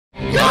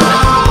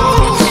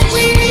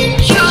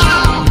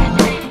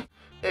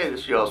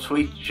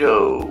Sweet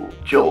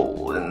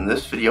Joel. In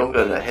this video I'm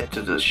going to head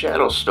to the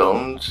Shadow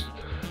Stones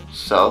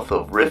south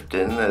of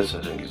Riften as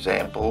an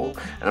example,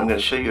 and I'm going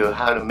to show you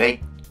how to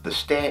make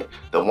the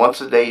once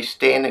a day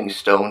standing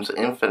stones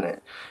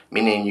infinite,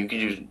 meaning you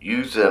can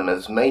use them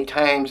as many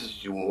times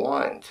as you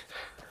want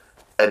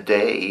a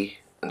day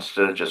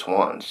instead of just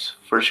once.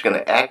 First you're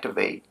going to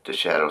activate the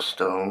Shadow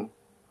Stone,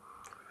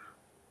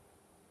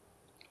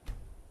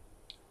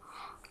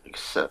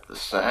 accept the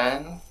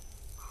sign.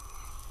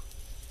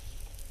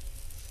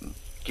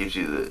 Gives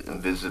you the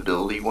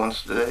invisibility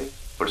once a day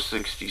for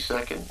 60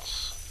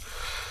 seconds.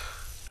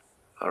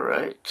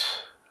 Alright,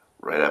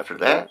 right after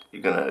that,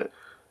 you're going to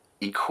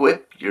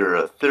equip your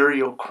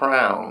Aetherial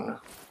Crown.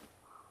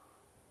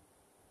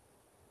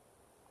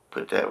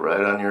 Put that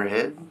right on your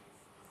head.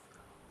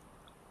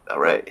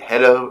 Alright,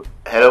 head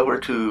over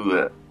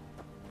to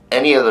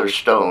any other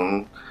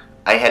stone.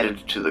 I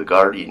headed to the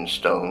Guardian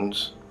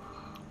Stones.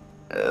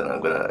 And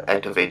I'm going to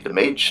activate the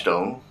Mage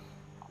Stone.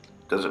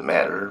 Doesn't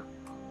matter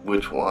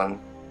which one.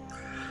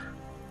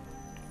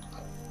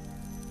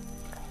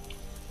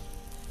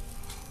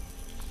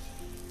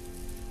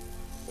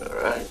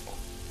 Alright.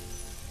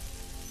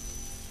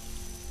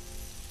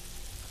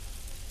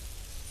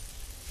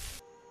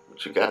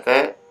 But you got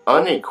that?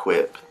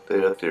 Unequip the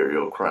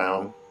Aetherial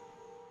Crown.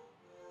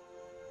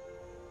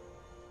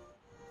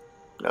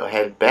 Now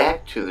head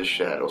back to the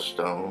Shadow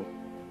Stone.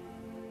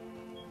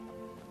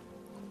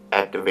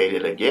 Activate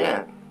it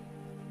again.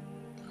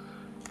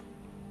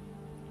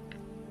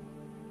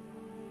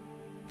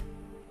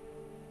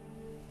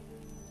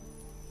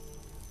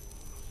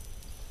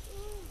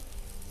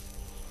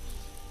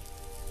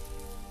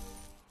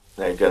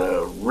 Now you're going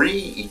to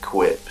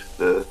re-equip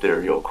the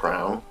Aetherial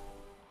Crown.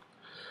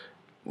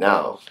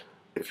 Now,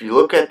 if you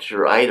look at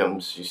your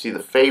items, you see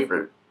the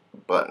favorite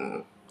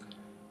button.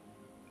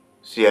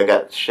 See, I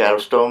got Shadow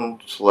Stone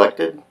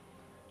selected.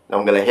 Now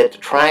I'm going to hit the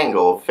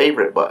triangle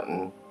favorite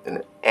button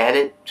and add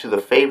it to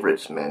the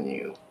favorites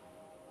menu.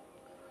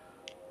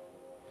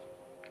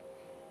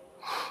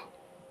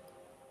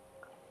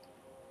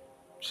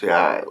 See,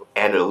 I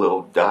added a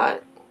little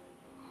dot.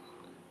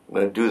 I'm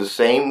going to do the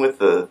same with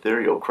the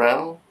Aetherial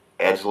Crown.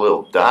 Adds a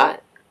little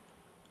dot.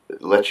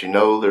 It lets you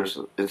know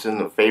it's in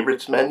the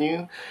favorites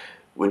menu,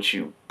 which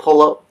you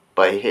pull up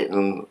by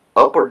hitting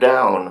up or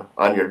down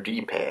on your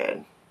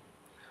D-pad.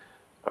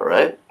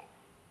 Alright?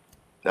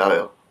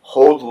 Now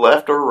hold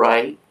left or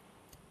right.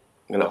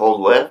 I'm going to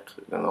hold left,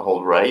 I'm going to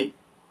hold right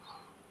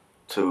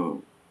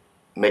to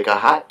make a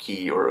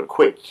hotkey or a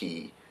quick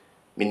key,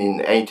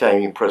 meaning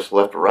anytime you press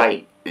left or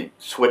right, it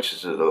switches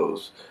to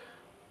those.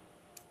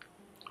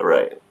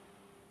 Alright.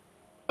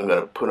 I'm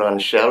going to put on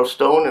Shadow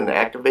Stone and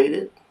activate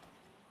it.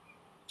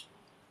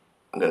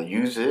 I'm going to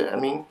use it,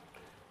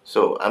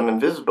 So I'm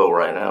invisible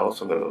right now,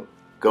 so I'm going to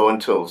go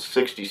until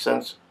 60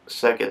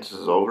 seconds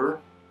is over.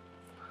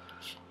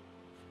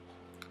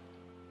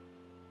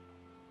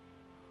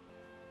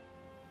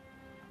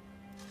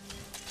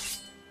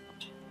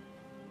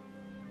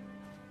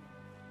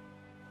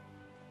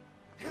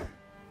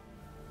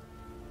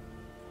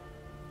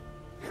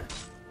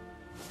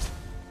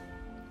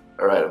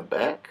 Alright, I'm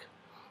back.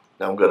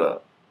 Now I'm going to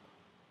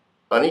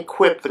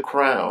unequip the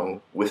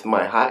crown with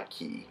my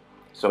hotkey.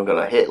 So I'm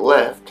going to hit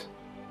left,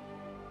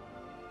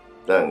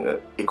 then I'm going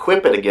to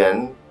equip it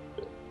again,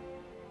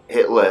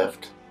 hit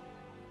left,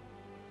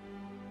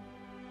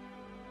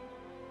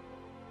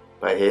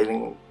 by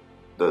hitting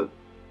the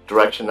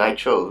direction I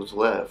chose,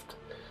 left.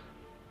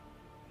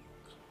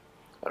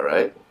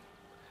 Alright,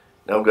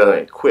 now I'm going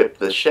to equip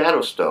the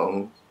Shadow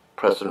Stone,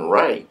 pressing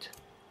right,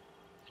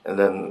 and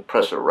then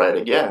press it right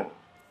again.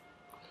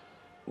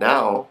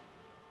 Now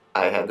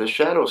I have the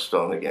Shadow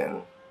Stone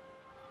again.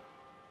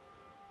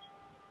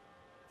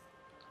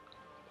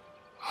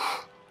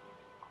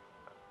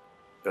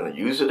 Gonna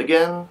use it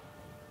again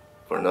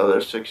for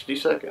another 60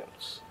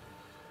 seconds.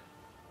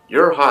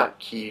 Your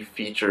hotkey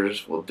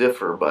features will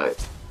differ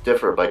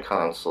by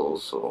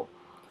consoles, so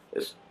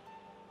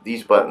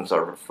these buttons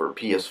are for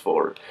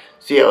PS4.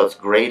 See how it's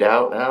grayed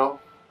out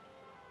now?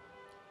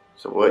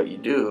 So what you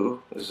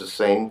do is the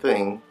same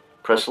thing.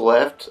 Press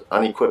left,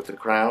 unequip the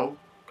crown.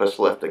 Press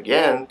left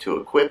again to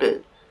equip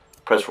it.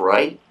 Press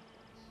right.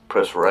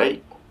 Press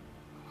right.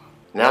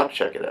 Now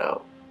check it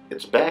out.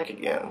 It's back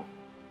again.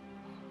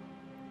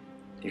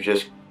 You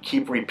just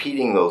keep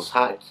repeating those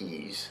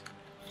hotkeys,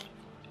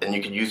 and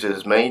you can use it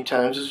as many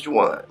times as you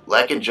want.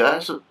 Like and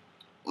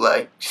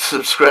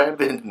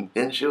subscribe, and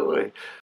enjoy.